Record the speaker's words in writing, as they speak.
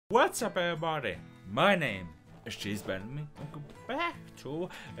What's up, everybody? My name is Cheesebellamy. Welcome back to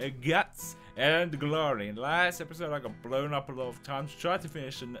Guts and Glory. In the last episode, I got blown up a lot of times. Tried to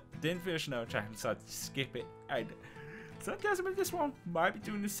finish and didn't finish another track and decided to skip it. So I guess about this one might be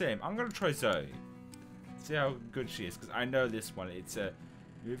doing the same. I'm gonna try Zoe. See how good she is, because I know this one. It's a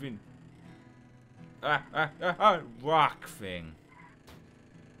moving rock thing.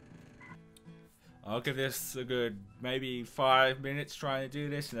 I'll give this a good maybe 5 minutes trying to do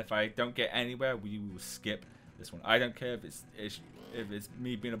this, and if I don't get anywhere, we will skip this one. I don't care if it's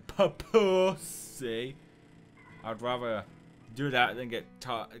me being a pussy. I'd rather do that than get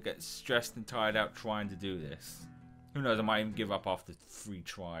stressed and tired out trying to do this. Who knows? I might even give up after 3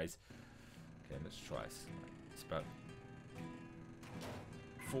 tries. Okay, let's try. It's about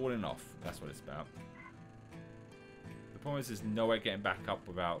falling off. That's what it's about. The point is, there's no way getting back up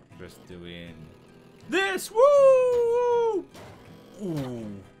without just doing this. Woo! Ooh.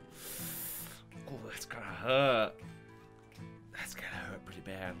 Oh, that's gonna hurt. That's gonna hurt pretty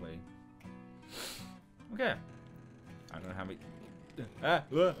badly. Okay. I don't know how many. No.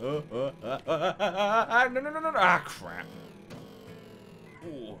 Ah, crap.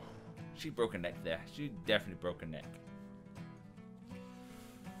 Ooh. She broke a neck there. She definitely broke a neck.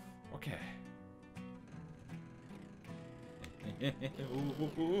 Okay.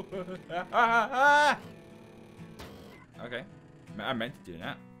 Okay. I meant to do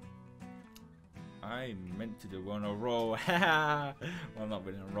that. I meant to do on a roll. Well, I'm not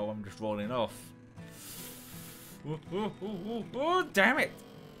really on a roll. I'm just rolling off. Ooh, damn it!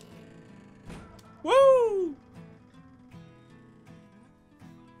 Woo!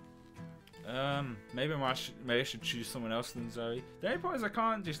 Maybe I should choose someone else than Zoe. The only point is I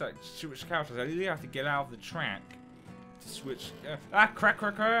can't just like switch characters. I really have to get out of the track to switch.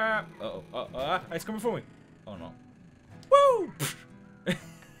 Crap! It's coming for me. Oh no! Woo!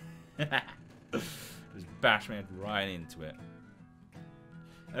 Just bash me right into it.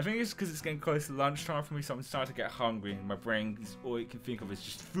 I think it's because it's getting close to lunchtime for me, so I'm starting to get hungry, and my brain is all it can think of is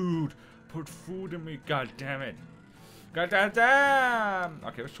just food. Put food in me, god damn it. God damn!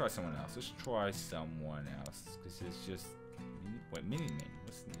 Okay, let's try someone else. Let's try someone else. Because it's just. Wait, mini menu.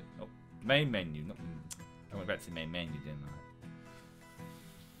 What's the. Oh, main menu. Not, I went back to the main menu, didn't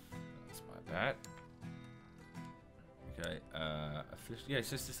I? That's my bad. Okay, official. Yeah, it's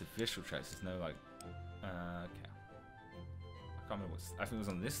just this official tracks. There's no, like. Okay. I can't remember what's. I think it was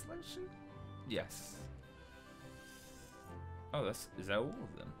on this selection? Yes. Oh, is that all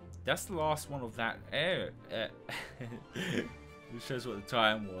of them? That's the last one of that area. It shows what the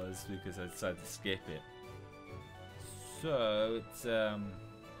time was because I decided to skip it. So it's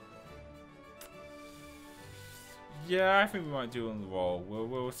yeah, I think we might do on the roll.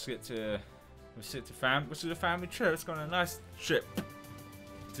 We'll skip to the family trip. Let's go on a nice trip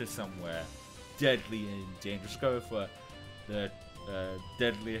to somewhere deadly and dangerous. Go for the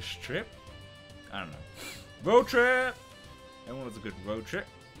deadliest trip. I don't know. Road trip. Everyone loves a good road trip.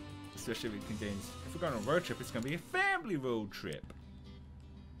 Especially if it contains, if we're going on a road trip, it's going to be a family road trip.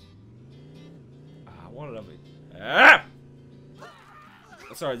 Ah, what a lovely. Ah!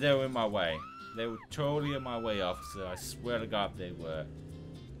 Sorry, they were in my way. They were totally in my way, officer. I swear to God they were.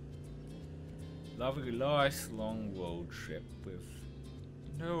 Lovely, nice, long road trip with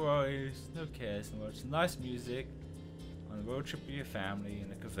no worries, no cares, no much. Nice music. On a road trip with your family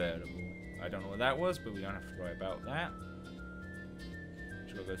in a convertible. I don't know what that was, but we don't have to worry about that.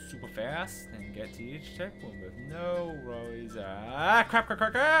 We'll go super fast and get to each checkpoint with no worries. Crap!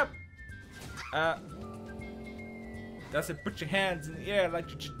 That's it. Put your hands in the air like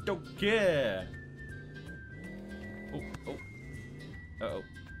you just don't care. Oh. Uh-oh.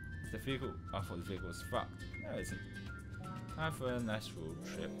 Is the vehicle? I thought the vehicle was fucked. No, it isn't. Time for a nice road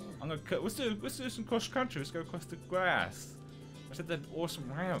trip. I'm gonna cut. Let's do some cross country. Let's go across the grass. Let's hit that awesome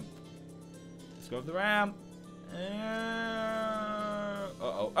ramp. Let's go up the ramp.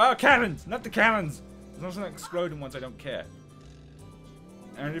 Uh-oh. Oh, cannons! Not the cannons! There's also exploding ones, I don't care.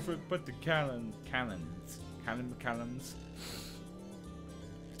 And if we put the cannons.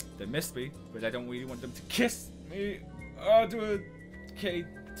 They missed me, but I don't really want them to kiss me. Oh, do a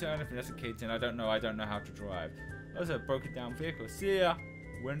K-turn. If that's a K-turn, I don't know how to drive. Those are broken down vehicles. See ya!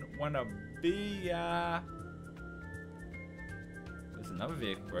 Wanna be ya? There's another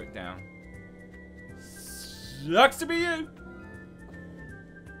vehicle broke down. Sucks to be you!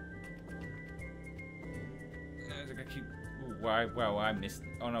 Well, I missed.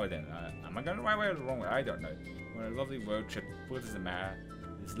 Oh no, I didn't. Am I going the right way or the wrong way? I don't know. We're on a lovely road trip. What does it matter?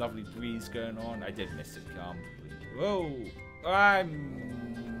 There's lovely breeze going on. I did miss it completely. Whoa! I'm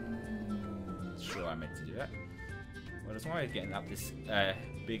sure I meant to do that. Well, there's one way of getting up this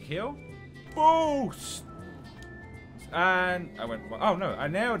Big hill. Boost! And I went, oh no, I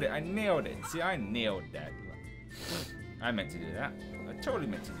nailed it. I nailed it. See, I nailed that. I meant to do that. I totally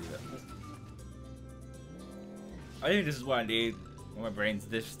meant to do that. I think this is what I need when my brain's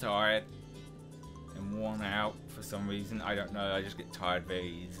this tired and worn out for some reason. I don't know. I just get tired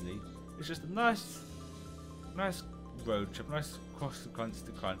very easily. It's just a nice road trip. Nice across the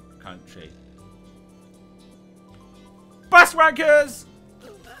country. Bus wankers!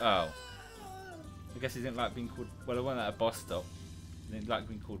 Oh. I guess he didn't like being called... Well, I wasn't at a bus stop. He didn't like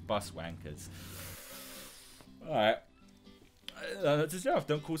being called bus wankers. Alright. That's enough.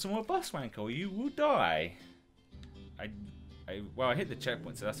 Don't call someone a bus wanker or you will die. Well, I hit the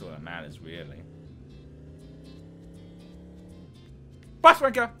checkpoint, so that's all that matters, really. Bus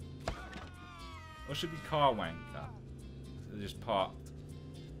wanker! Or should be car wanker. So they're just parked.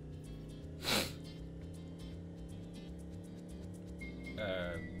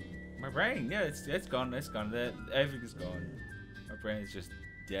 My brain, yeah, it's gone, it's gone. Everything's gone. My brain is just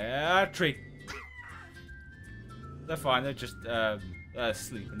tree. They're fine. They're just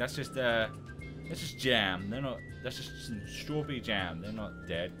sleeping. That's just jam. They're not. That's just some strawberry jam. They're not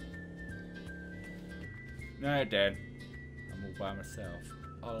dead. No, they're dead. I'm all by myself.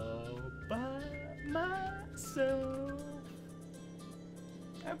 All by myself.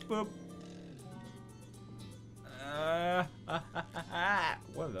 And boop.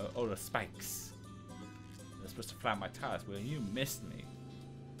 What are those? Oh, the spikes. They're supposed to flat my tires. Well, you missed me.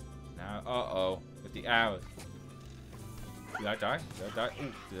 Now, uh-oh. With the arrows. Did I die? Did I die?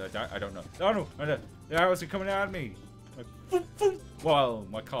 Ooh, did I die? I don't know. Oh no! The arrows are coming out at me! Like, boom, boom. Well,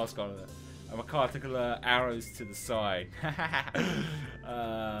 my car's got my car took arrows to the side.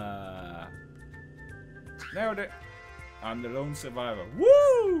 Nailed it! I'm the lone survivor.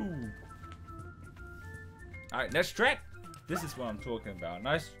 Woo! Alright, next track. This is what I'm talking about.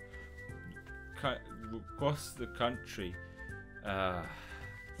 Nice across the country. So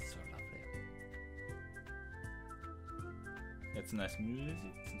lovely. It's nice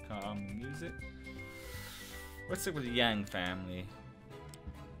music, some calm music. Let's stick with the Yang family.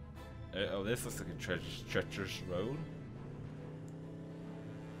 Oh, this looks like a treacherous road.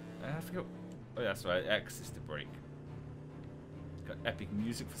 I forgot. Oh, that's right. X is the brake. Got epic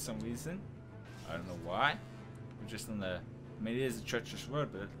music for some reason. I don't know why. We're just on the. I mean, it is a treacherous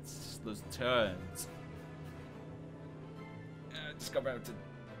road, but it's just those turns. Just got around to.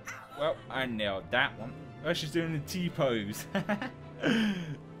 Well, I nailed that one. Oh, she's doing the T-pose. I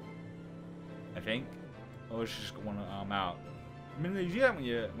think. Or she's just got one arm out. I mean, you do that when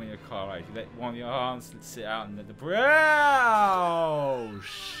you're car ride. You let one of your arms sit out and let the. Oh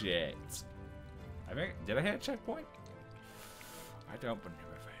shit! I think. Did I hit a checkpoint? I don't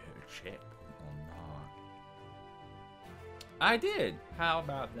remember if I hit a checkpoint or not. I did. How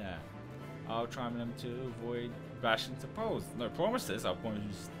about that? I'll try them to avoid bashing into poles. No promises. I'm going to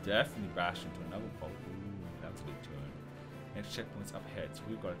definitely bash into another pole. Ooh, that was a good turn. Next checkpoint's up ahead, so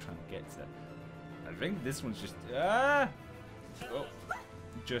we've got to try and get to that. I think this one's just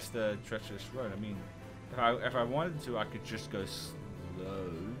just a treacherous road. I mean, if I wanted to, I could just go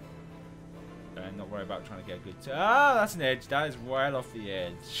slow and not worry about trying to get a good turn. Ah, that's an edge. That is right off the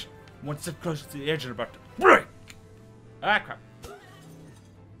edge. One step closer to the edge and about to break. Ah, crap.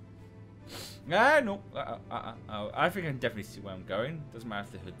 Ah, no. I think I can definitely see where I'm going. Doesn't matter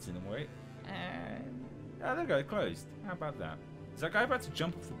if the hood's in the way. And there we go, closed. How about that? Is that guy about to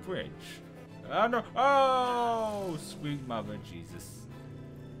jump off the bridge? Oh no! Oh, sweet mother Jesus!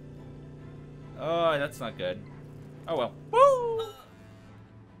 Oh, that's not good. Oh well. Woo!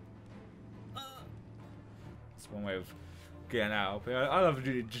 It's one way of getting out of here. I love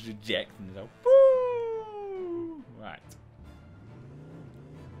just ejecting it. Woo! Right.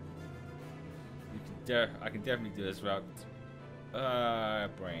 I can definitely do this route.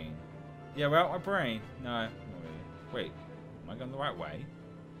 Brain. Yeah, route my brain. No, not really. Wait, am I going the right way?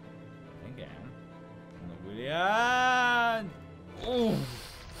 I think I am. Not really. Ooh.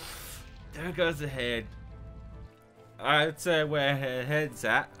 There goes the head. I'd say where her head's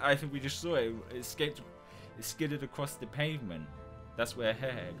at. I think we just saw it. It skidded across the pavement. That's where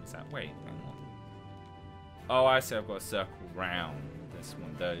her head was at. Wait, hang on. Oh, I see. I've got to circle round. That's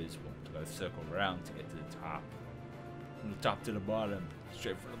one of those. I've got to circle around to get to the top. From the top to the bottom.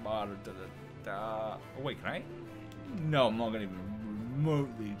 Straight from the bottom to the top. Oh, wait, can I? No, I'm not going to even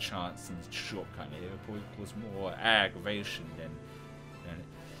remotely chance some shortcut here. It probably cause more aggravation than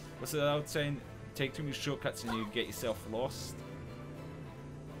what's the old saying? Take too many shortcuts and you get yourself lost.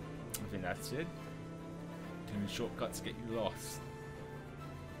 I think that's it. Too many shortcuts get you lost.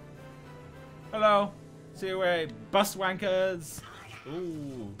 Hello. See you away, bus wankers.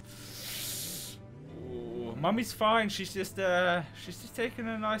 Ooh. Ooh. Mummy's fine. She's just taking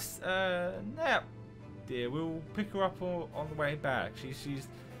a nice nap. Dear, we'll pick her up on the way back.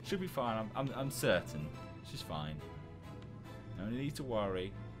 She'll be fine. I'm certain. She's fine. No need to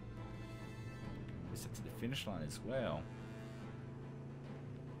worry. We're set to the finish line as well.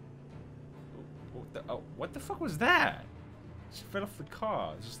 What the fuck was that? She fell off the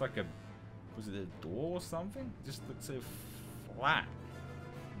car. It's just like a... Was it a door or something? It just looked so flat.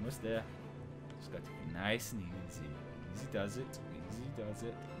 Almost there. Just got to be nice and easy. Easy does it. Easy does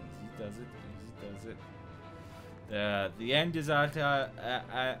it. Easy does it. Easy does it. The end is at...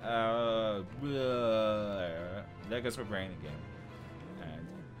 there goes my brain again. And...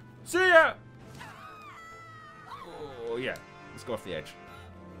 See ya! Oh, yeah. Let's go off the edge.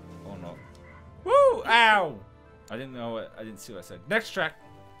 Oh, no. Woo! Ow! I didn't know what... I didn't see what I said. Next track!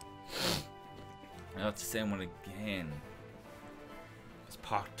 Now it's the same one again. It's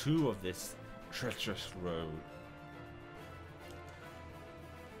part 2 of this treacherous road.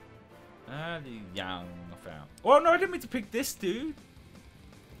 Ah, the young I found. Oh no, I didn't mean to pick this dude.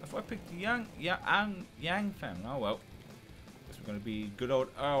 I thought I picked the yang family. Oh well. Guess we're gonna be good old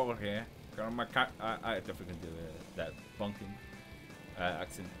Earl here. I definitely can do that bunking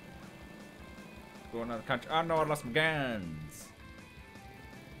accent. Go another country. Oh no, I lost my guns.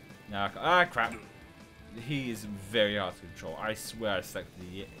 No, crap. He is very hard to control. I swear I selected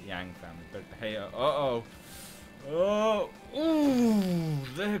the Yang family. But hey, oh. Ooh,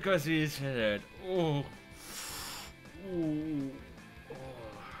 there goes his head. Oh,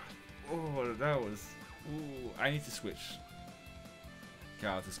 that was. Ooh, I need to switch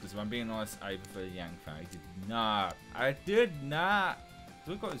characters because if I'm being honest, I prefer the Yang family. I did not.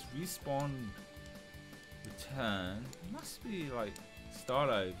 So we've got this respawn return. It must be like. Start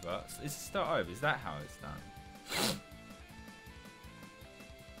over. Is it start over? Is that how it's done?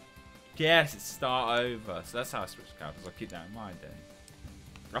 Yes, it's start over. So that's how I switch characters. I'll keep that in mind then.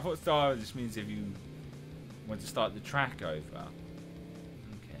 I thought start over just means if you want to start the track over.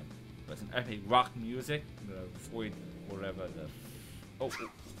 Okay. But some epic rock music. Avoid whatever the... Oh.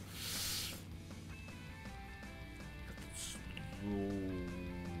 Slow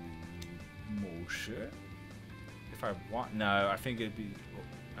motion. If I want, no, I think it'd be.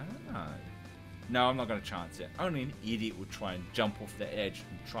 I don't know. No, I'm not gonna chance it. Only an idiot would try and jump off the edge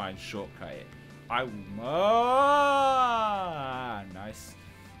and try and shortcut it. I will. Nice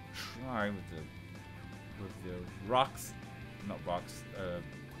try with the rocks, not rocks,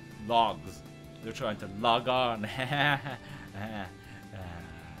 logs. They're trying to log on. You're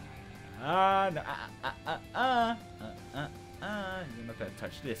not gonna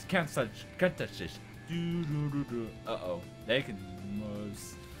touch this. Can't touch this. Uh-oh. They can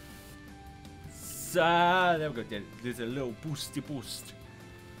most... There we go. There's a little boosty boost.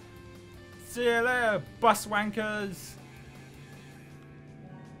 See you later, bus wankers.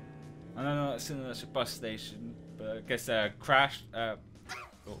 I don't know what's in the bus station, but I guess crashed. Oh,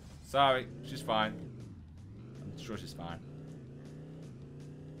 sorry. She's fine. I'm sure she's fine.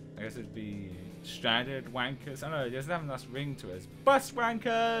 I guess it'd be stranded wankers. I don't know. It doesn't have a nice ring to it. Bus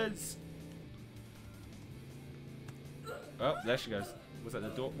wankers. Oh, there she goes. Was that the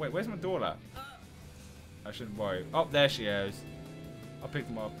door? Wait, where's my daughter? I shouldn't worry. Oh, there she is. I picked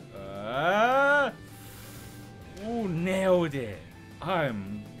them up. Ooh, nailed it.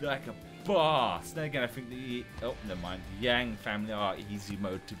 I'm like a boss. Then again, I think the... Oh, never mind. The Yang family are easy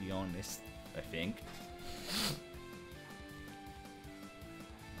mode, to be honest. I think.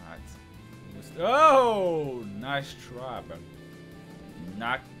 Alright. Oh, nice try, but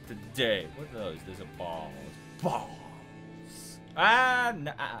not today. What are those? There's a balls. Balls. Oh.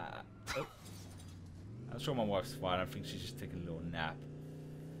 I'm sure my wife's fine. I think she's just taking a little nap.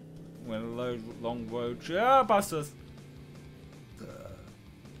 When a long road trip. Ah, busters!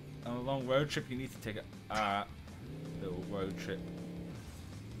 On a long road trip, you need to take a little road trip.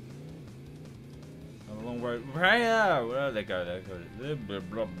 On a long road. Well, there they go. Blah,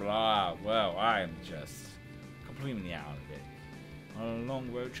 blah, blah. Well, I am just completely out of it. On a long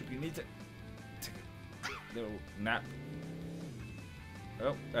road trip, you need to take a little nap.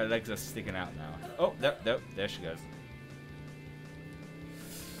 Oh, her legs are sticking out now. Oh, nope, there she goes.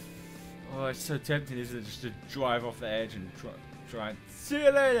 Oh, it's so tempting, isn't it, just to drive off the edge and try and... See you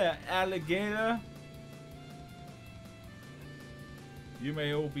later, alligator! You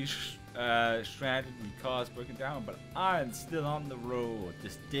may all be stranded with cars broken down, but I'm still on the road.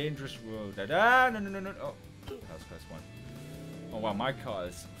 This dangerous road. No. Oh, that was a close one. Oh, wow, my car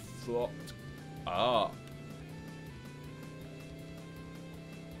is fucked up.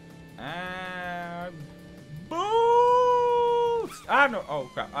 And... Boo! Ah, no. Oh,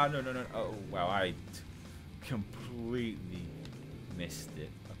 crap. Ah, no, no, no. Oh, wow. I completely missed it.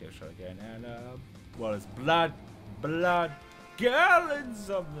 Okay, let's try again. And, well, it's blood, gallons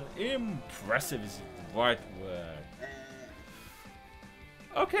of the impressive is the right word.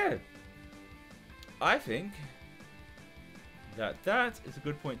 Okay. I think that is a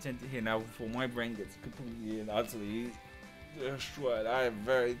good point to end here now before my brain gets completely and utterly destroyed. I am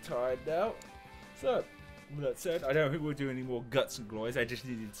very tired now. So, with that said, I don't think we'll do any more Guts and Glories. I just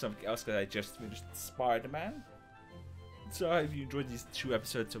needed something else because I just finished Spider-Man. So I hope you enjoyed these 2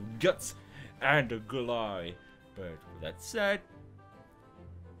 episodes of Guts and Glory. But with that said,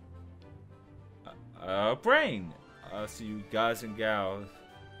 brain. I'll see you guys and gals.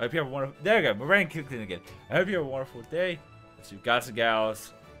 I hope you have a wonderful. There we go. My brain kicked in again. I hope you have a wonderful day. I'll see you guys and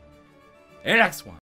gals in the next one.